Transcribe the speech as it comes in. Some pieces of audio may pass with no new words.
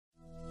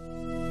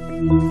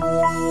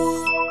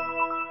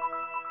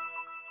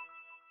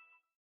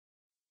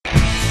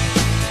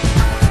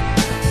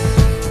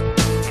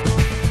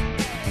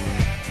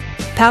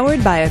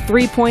Powered by a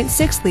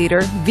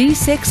 3.6-liter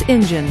V6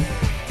 engine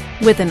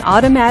with an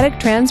automatic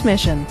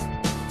transmission,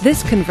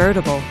 this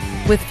convertible,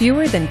 with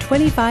fewer than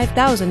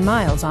 25,000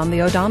 miles on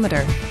the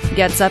odometer,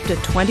 gets up to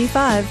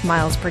 25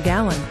 miles per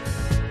gallon.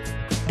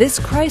 This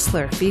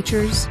Chrysler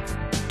features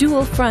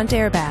dual front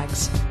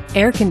airbags,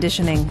 air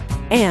conditioning,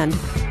 and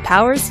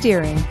power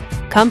steering.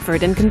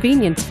 Comfort and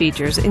convenience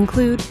features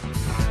include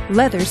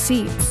leather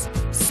seats,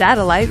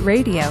 satellite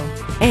radio,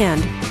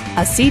 and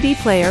a CD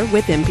player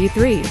with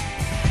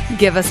MP3.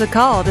 Give us a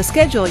call to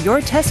schedule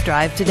your test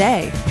drive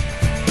today.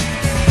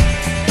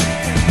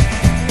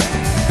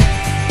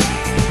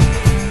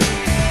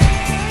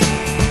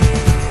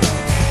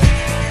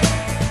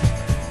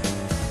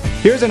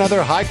 Here's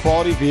another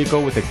high-quality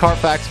vehicle with a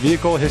Carfax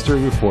Vehicle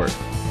History Report.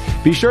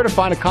 Be sure to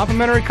find a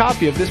complimentary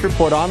copy of this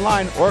report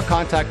online or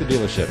contact the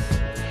dealership.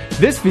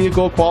 This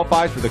vehicle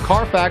qualifies for the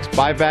Carfax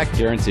Buyback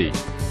Guarantee.